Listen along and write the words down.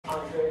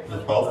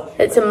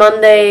It's a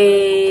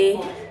Monday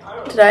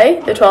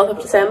today, the 12th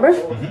of December.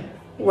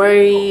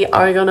 We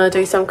are going to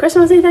do some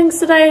Christmassy things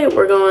today.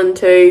 We're going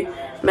to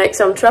make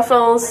some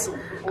truffles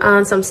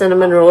and some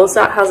cinnamon rolls.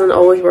 That hasn't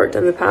always worked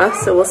in the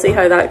past, so we'll see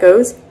how that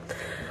goes.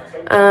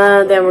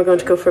 And then we're going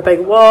to go for a big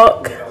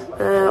walk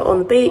on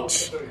the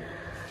beach.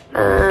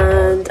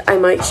 And I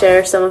might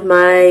share some of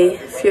my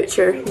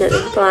future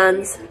knitting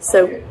plans.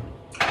 So,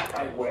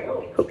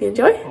 hope you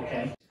enjoy.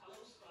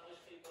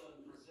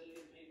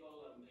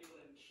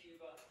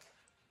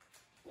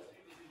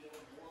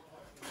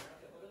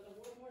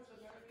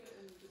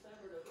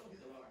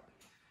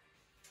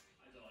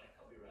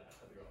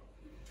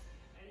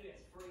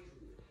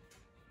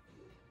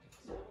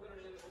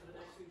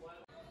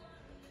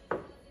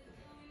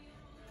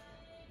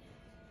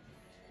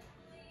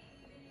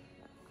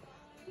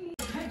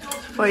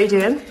 What are you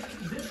doing?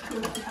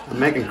 I'm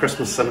making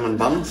Christmas cinnamon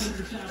buns.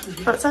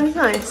 That sounds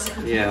nice.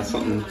 Yeah,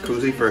 something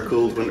cozy for a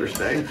cold winter's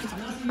day.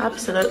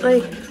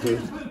 Absolutely.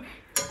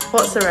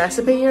 What's the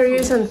recipe you're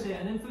using?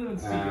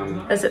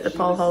 Is it the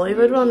Paul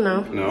Hollywood one?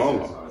 No.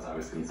 No.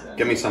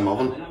 Give me some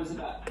oven.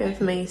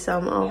 Give me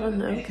some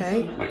oven,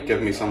 okay. Like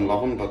give me some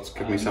lovin', but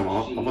give me some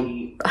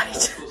oven.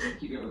 Right.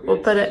 We'll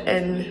put it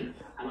in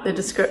the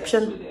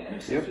description.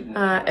 Yep.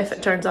 If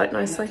it turns out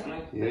nicely.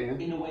 Yeah.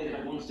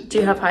 Do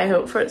you have high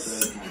hope for it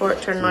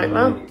turning out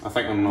well? I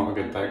think I'm not a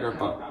good baker,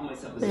 but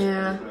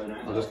yeah.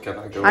 I'll just give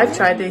it a go. I've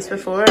tried these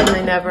before and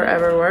they never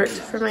ever worked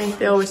for me.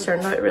 They always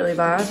turned out really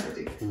bad.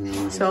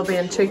 So I'll be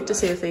intrigued to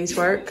see if these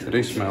work. They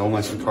do smell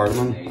nice and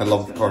cardamom. I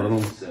love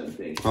cardamom.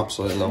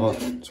 Absolutely love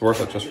it. It's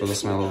worth it just for the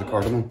smell of the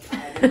cardamom.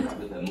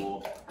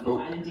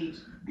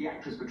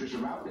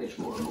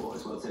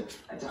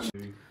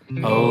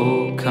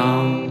 Oh,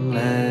 come,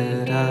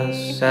 let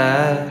us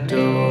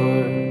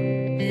adore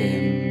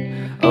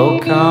Him. Oh,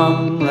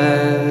 come,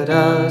 let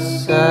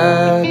us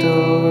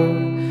adore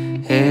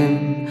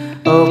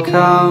Him. Oh,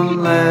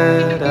 come,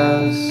 let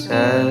us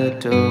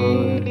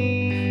adore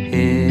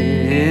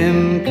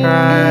Him,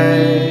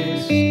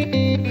 Christ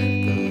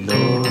the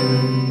Lord.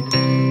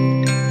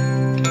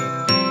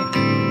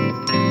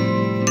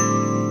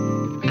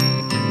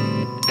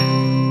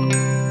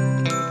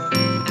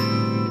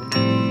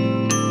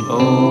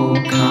 Oh,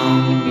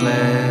 come,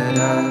 let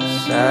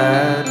us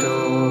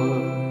adore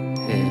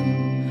Him.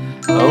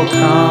 Oh,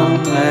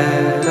 come,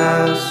 let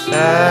us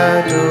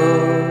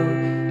adore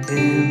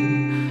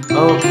Him.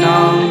 Oh,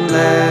 come,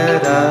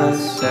 let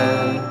us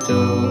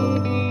adore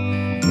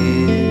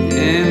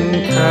Him,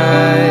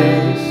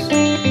 Christ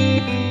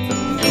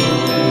the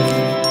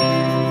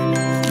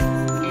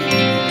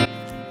Lord.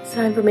 It's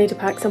time for me to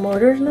pack some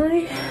orders now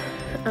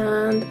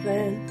and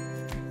then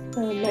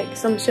make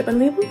some shipping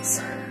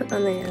labels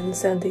and then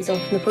send these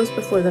off in the post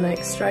before the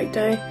next strike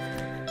day,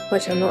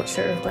 which I'm not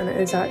sure when it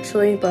is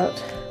actually, but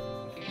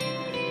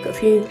got a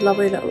few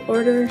lovely little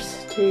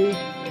orders to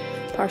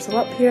parcel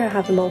up here. I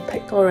have them all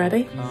picked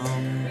already,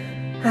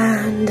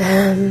 and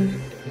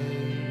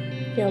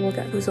yeah, we'll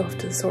get those off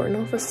to the sorting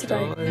office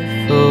today.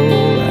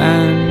 Joyful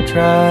and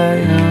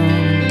triumphant,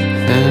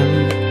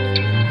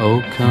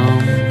 oh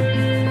come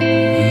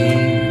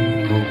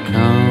ye, oh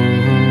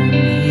come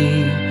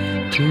ye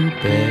to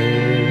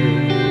Bethlehem.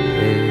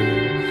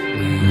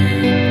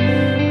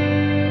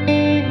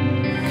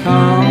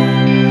 Come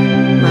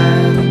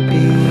and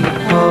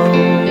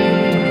behold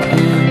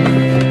Him,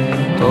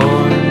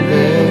 born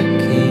the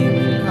King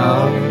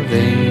of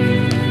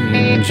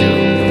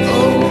angels.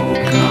 Oh,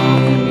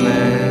 come,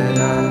 let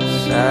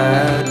us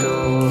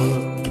adore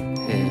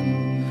Him.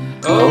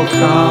 Oh,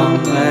 come,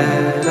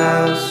 let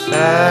us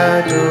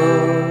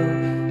adore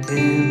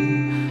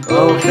Him.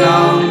 Oh,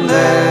 come,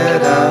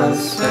 let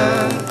us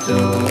adore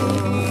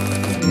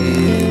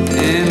Him,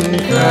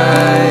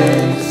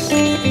 Christ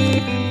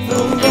the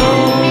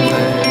Lord.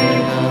 Let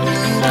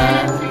us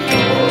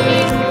adore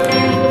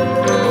Him.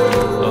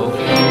 Oh,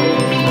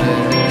 come,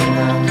 let us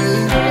adore Him.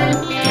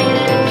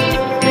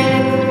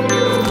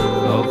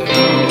 Oh,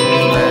 come,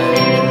 let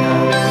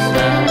us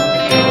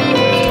adore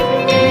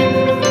Him.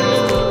 Oh, come, let us adore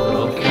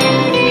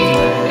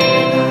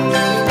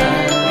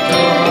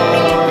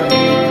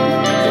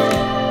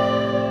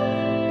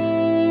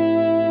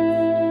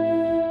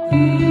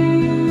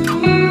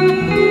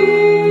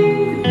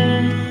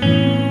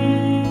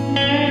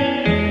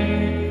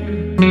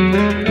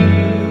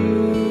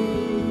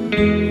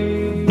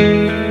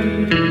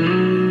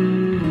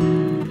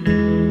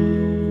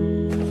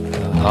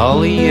Him. The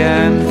holly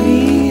and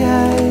the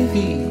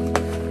ivy,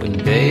 when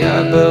they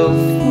are both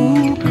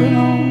full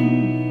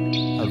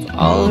grown, of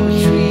all the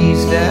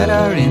trees that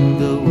are in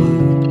the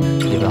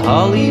wood, the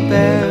holly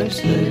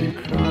bears their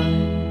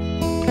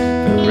crown.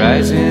 The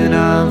rising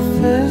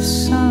of the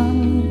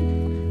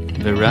sun,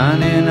 the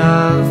running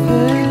of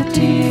the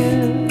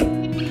deer,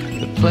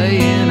 the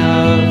playing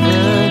of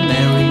the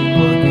merry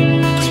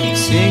organ, sweet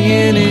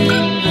singing in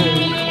the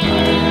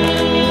choir.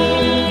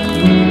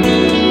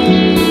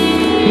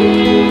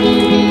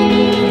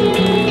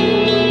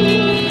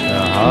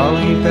 The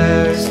holly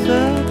bears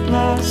the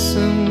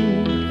blossom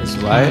as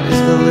white as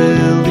the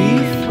lily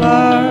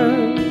flower,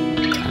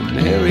 a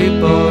merry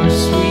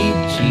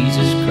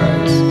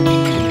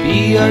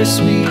see our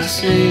sweet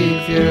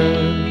Savior,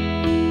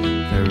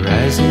 the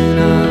rising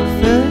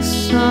of the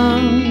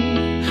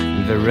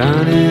sun, the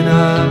running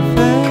of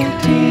the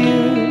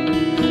deer,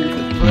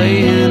 the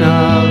playing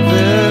of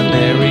the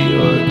merry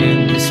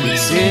organ, the sweet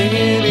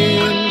singing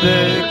in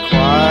the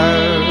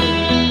choir.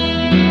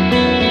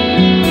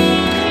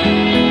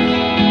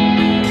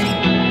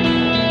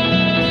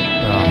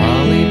 The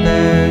holly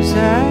bears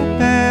are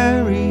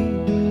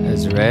buried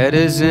as red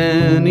as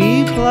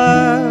any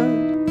blood,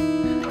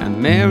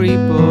 and Mary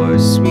bore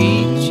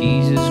sweet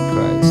Jesus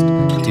Christ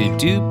to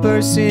do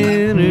poor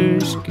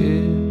sinners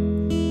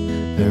good.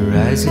 The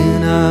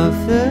rising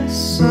of the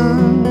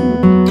sun,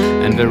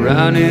 and the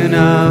running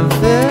of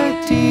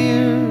the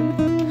deer,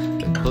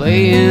 the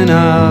playing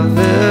of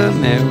the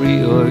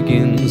merry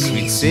organ,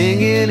 sweet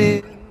singing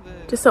in.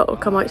 Just thought I'll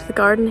come out to the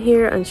garden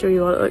here and show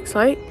you what it looks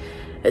like.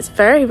 It's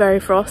very, very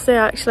frosty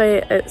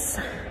actually. It's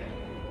a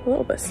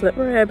little bit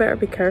slippery, I better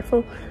be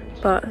careful.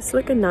 But it's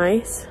looking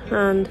nice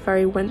and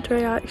very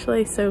wintry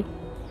actually, so.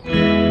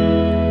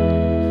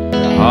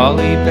 The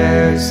holly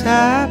bears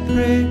a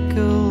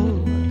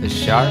prickle as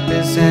sharp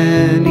as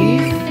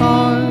any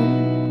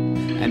thorn,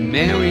 and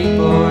Mary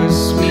bore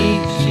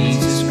sweet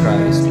Jesus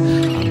Christ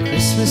on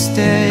Christmas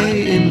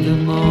Day in the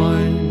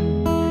morn.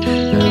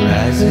 The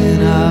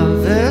rising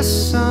of the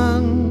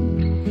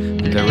sun,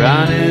 the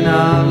running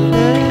of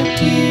the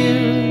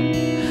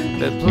deer,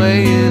 the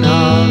playing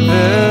of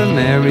the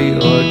merry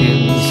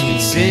organ,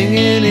 sweet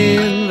singing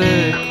in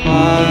the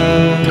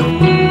choir.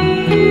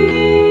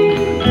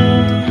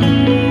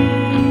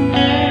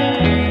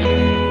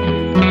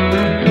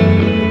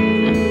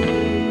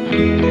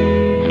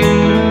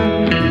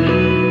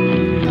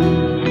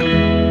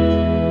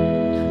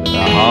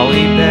 The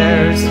holly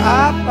bears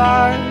a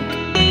bark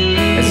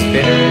as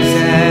bitter as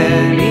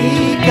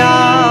any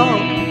gall,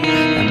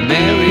 and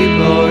Mary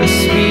bore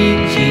sweet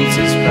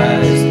Jesus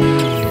Christ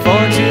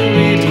for to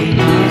redeem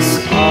us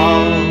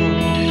all.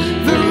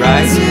 The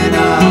rising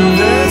of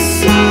the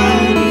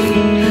sun,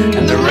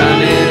 and the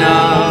running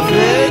of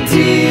the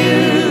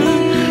deer,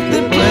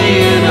 the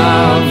playing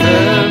of the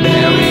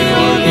merry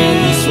organ,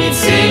 sweet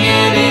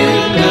singing in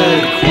the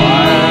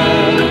choir.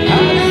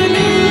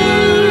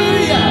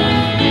 Hallelujah,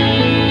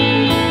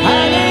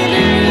 hallelujah,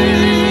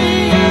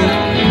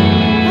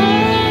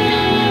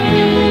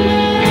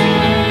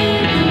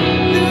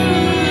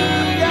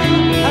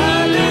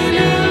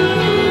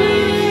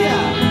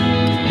 hallelujah,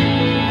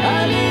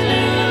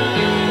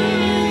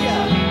 hallelujah.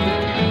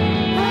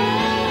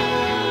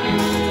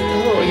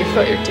 Oh, you've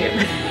got your tape.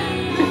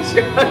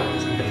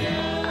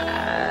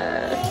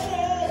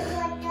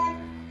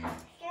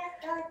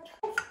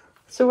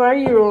 So why are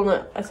you rolling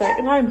it a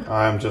second time?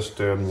 I'm just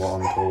doing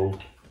what I'm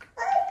told.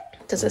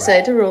 Does it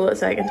say to roll it a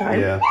second time?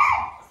 Yeah.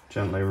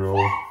 Gently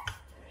roll.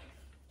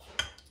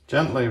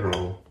 Gently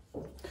roll.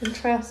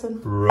 Interesting.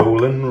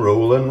 Rolling,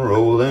 rolling,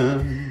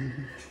 rolling.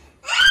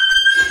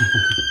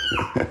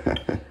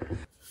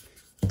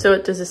 So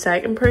does the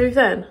second prove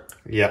then?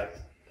 Yeah.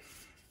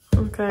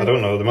 Okay. I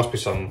don't know. There must be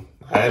some.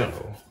 I don't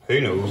know. Who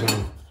knows?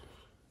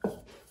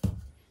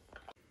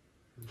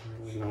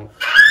 No.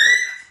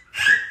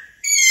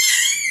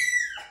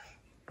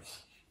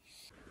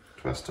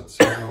 Twist it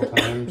several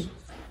times.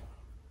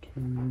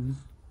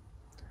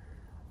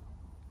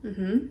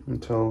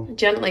 Until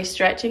Gently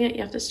stretching it.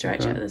 You have to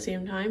stretch it at the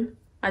same time.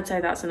 I'd say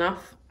that's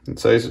enough. it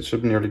says it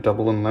should nearly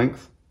double in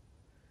length.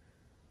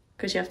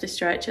 Because you have to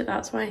stretch it,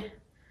 that's why.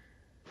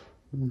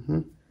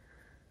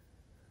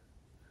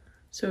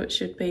 So it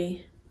should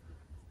be.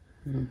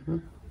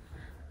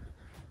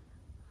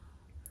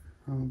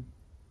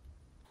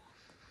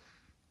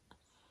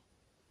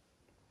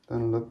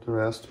 Then loop the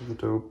rest of the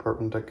dough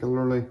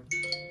perpendicularly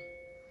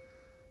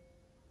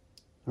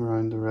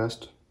around the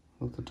rest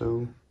of the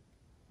dough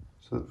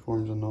so it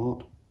forms a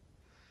knot.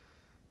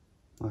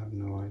 I have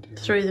no idea.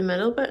 Through the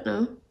middle bit,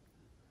 no?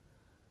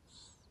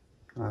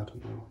 I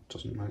don't know. It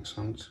doesn't make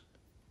sense.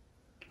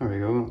 There we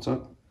go, that's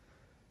it.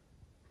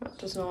 That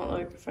does not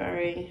look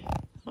very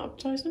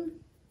appetizing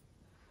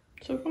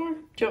so far. Do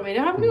you want me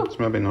to have a go? It's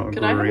maybe not a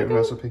Could I have a great go?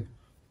 recipe.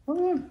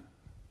 Oh,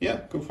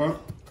 yeah, go for it.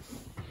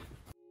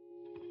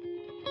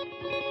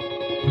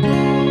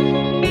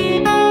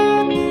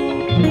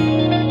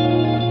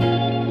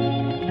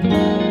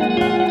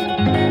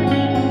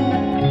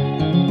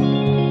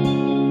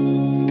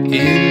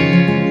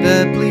 In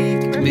the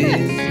bleak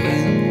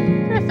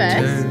midwinter,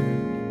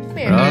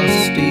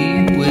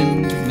 frosty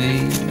wind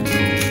made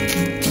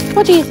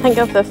What do you think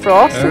of the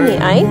frost and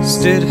the ice?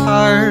 stood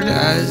hard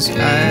as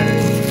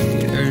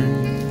iron,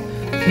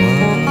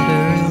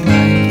 water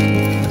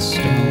like a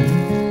stone.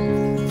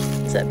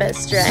 Is it a bit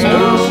strange?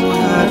 Snow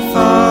had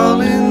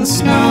fallen,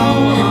 snow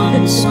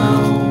on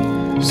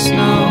snow,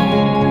 snow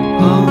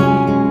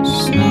on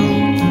snow.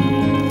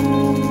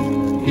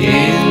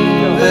 In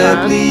the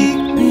bleak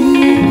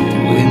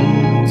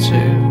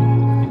midwinter,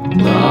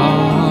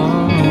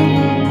 long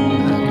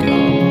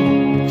ago,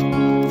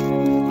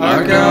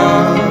 our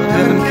God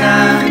heaven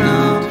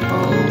cannot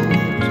hold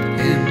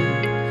him,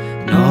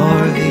 nor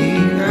the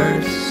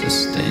earth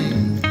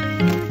sustain.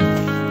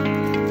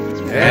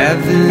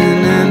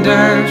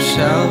 Or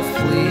shall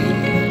flee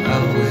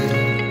away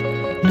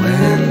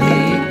when he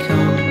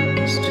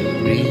comes to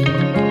read.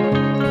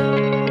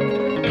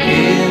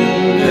 In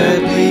the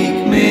bleak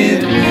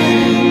midwinter,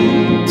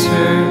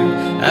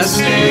 a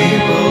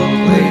stable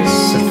place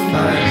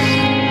suffice.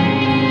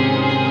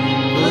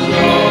 The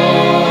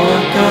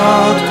Lord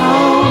God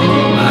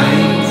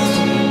Almighty.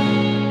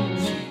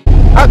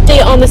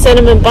 Update on the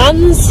cinnamon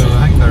buns. So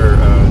I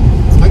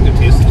think they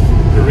taste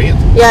great.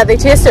 Yeah, they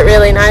taste it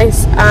really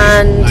nice,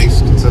 and Nice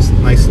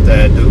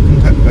dough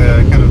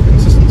kind of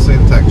consistency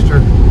and texture.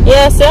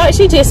 yes, they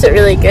actually taste it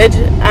really good.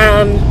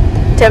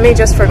 Timmy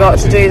just forgot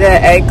to do the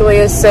egg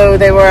glaze, so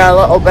they were a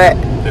little bit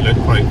They look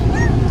quite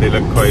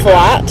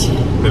flat.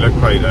 They look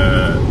quite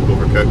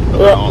overcooked.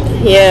 But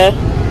Yeah,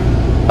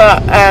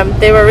 but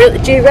they were really.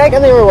 Do you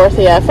reckon they were worth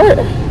the effort?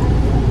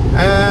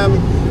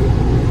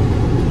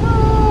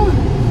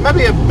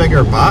 Maybe a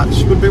bigger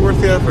batch would be worth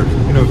the effort.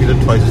 You know, if you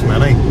did twice as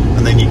many,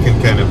 and then you can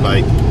kind of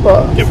like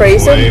give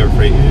freeze it away them? or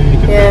freeze.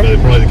 Yeah, they're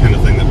probably the kind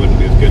of thing that wouldn't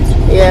be as good.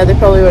 Yeah, they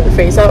probably wouldn't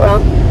freeze that well.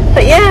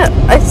 But yeah,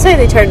 I'd say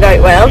they turned out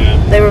well. Yeah.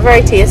 They were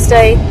very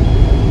tasty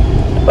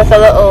with a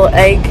little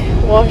egg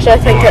wash. I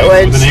think it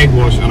would. With an egg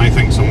wash, and I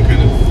think some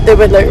kind of. They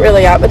would look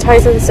really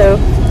appetising. So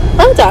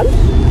well done. I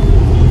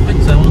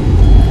think so.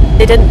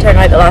 They didn't turn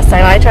out the last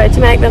time I tried to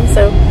make them,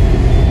 so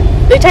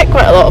they take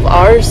quite a lot of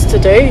hours to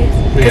do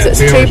because it's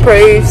 2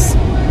 proofs,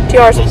 2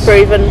 hours of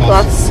proving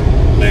plus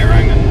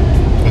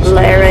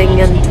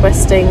layering and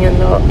twisting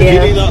and all. Did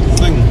Yeah, you do that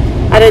thing?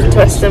 I didn't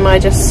twist them. I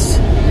just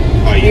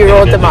you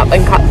rolled them up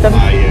and cut them.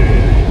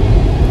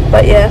 Yeah.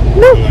 But yeah,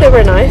 no, they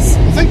were nice.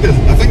 I think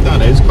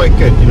that is quite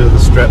good. You know, the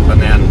strip, and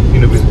then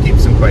it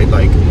keeps them quite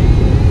like.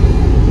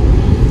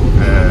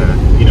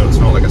 It's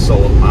not like a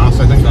solid mass.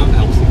 I think that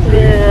helps them through.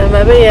 Yeah,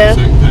 maybe, yeah.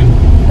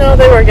 No,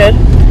 they were good.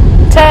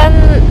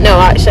 10, no,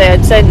 actually,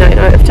 I'd say 9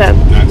 out of 10.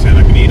 I'd say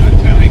like an 8 out of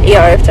 10. 8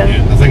 out of 10.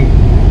 Yeah, I think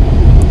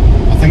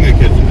I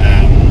could. I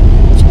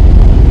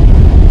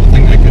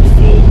think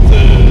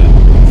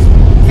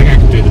I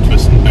could do the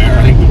twisting better.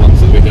 I think the ones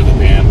that we did at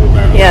the end were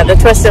better. Yeah, the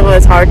twisting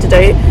was hard to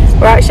do.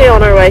 We're actually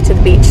on our way to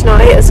the beach now.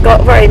 It's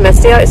got very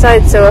misty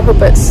outside, so I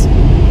hope it's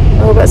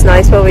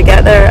nice when we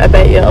get there. I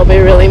bet you it'll be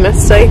really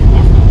misty.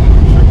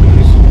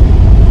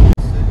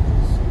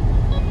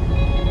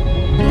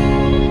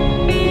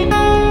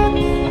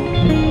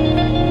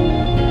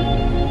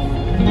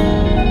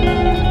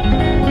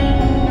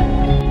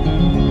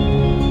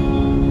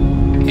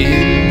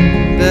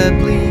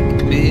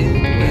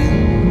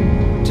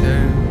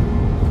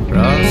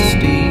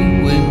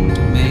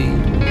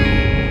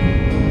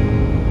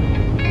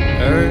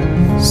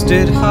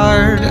 Stood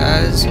hard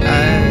as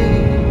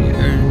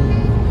iron,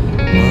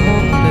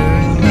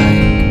 water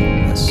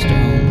like a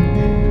stone.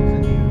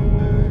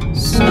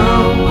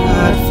 Snow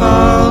had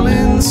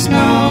fallen, snow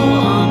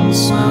on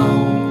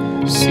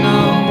snow,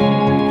 snow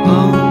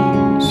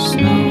on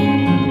snow.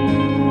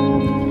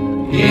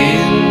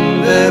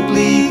 In the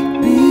bleak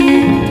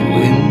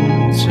midwinter,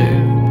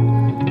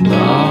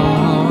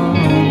 long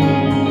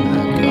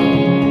ago.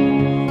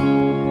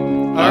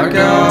 Our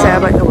God. Say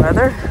about the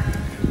weather.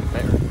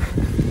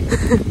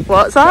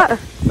 What's that?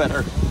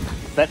 Better.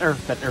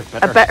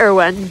 A better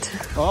wind.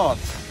 Oh, it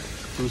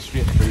goes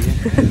straight through you.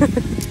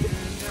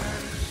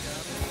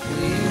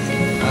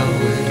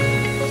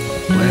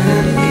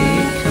 When he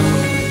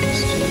comes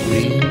to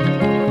read.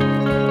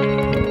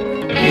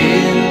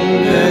 In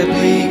the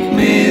bleak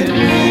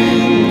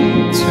midwinter,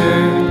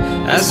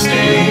 a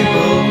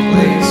stable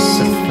place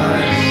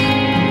suffice.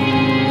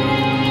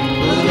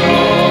 The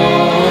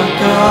Lord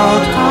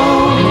God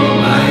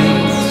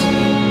Almighty.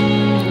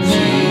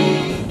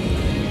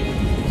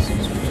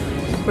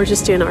 We're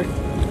just doing our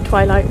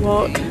twilight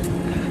walk.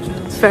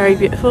 It's very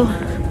beautiful.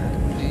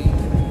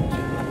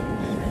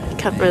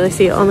 Can't really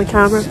see it on the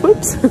camera.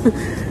 Whoops.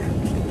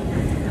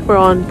 We're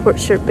on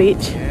Portshire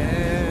Beach.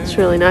 It's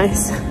really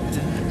nice.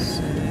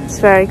 It's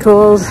very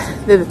cold.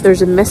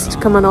 There's a mist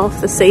coming off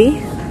the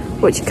sea,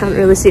 which you can't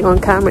really see on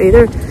camera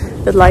either.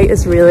 The light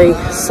is really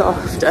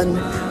soft and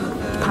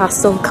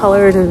pastel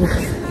coloured and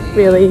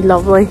really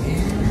lovely.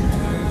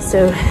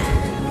 So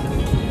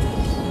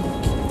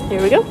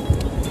here we go.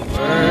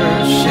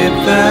 Worship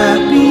the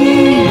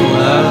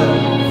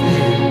beloved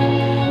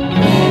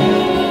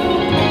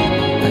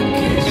with a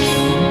kiss.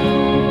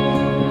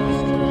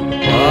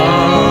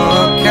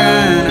 What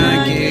can I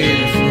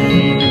give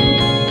him,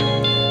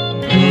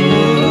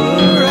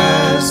 poor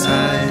as I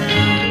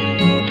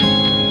am?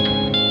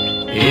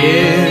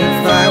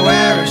 If I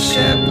were a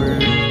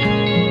shepherd,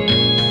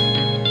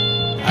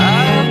 I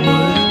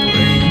would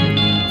bring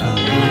a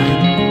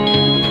lamb.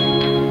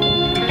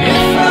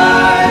 If I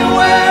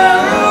were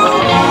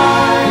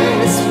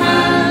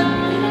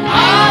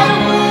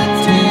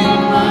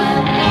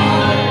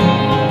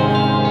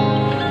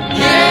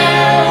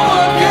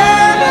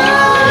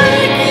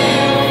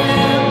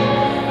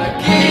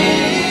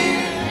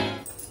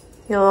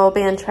You'll all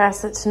be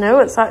interested to know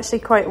it's actually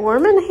quite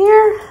warm in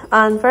here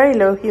and very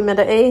low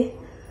humidity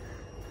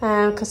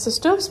because the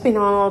stove's been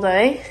on all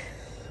day.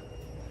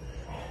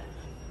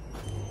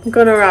 I'm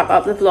going to wrap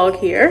up the vlog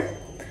here.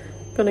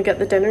 gonna get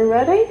the dinner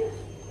ready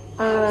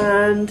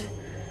and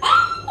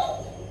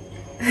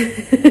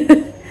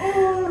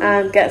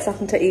and get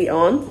something to eat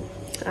on,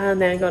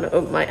 and then gonna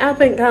open my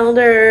advent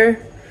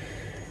calendar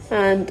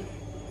and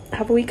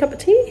have a wee cup of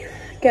tea,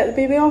 get the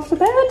baby off to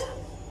bed.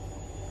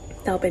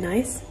 That'll be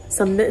nice.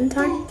 Some knitting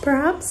time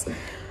perhaps.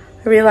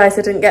 I realised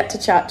I didn't get to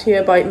chat to you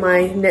about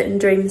my knitting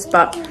dreams,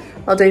 but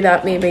I'll do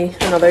that maybe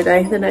another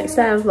day. The next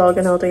day I'm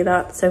vlogging I'll do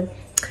that. So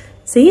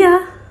see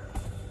ya.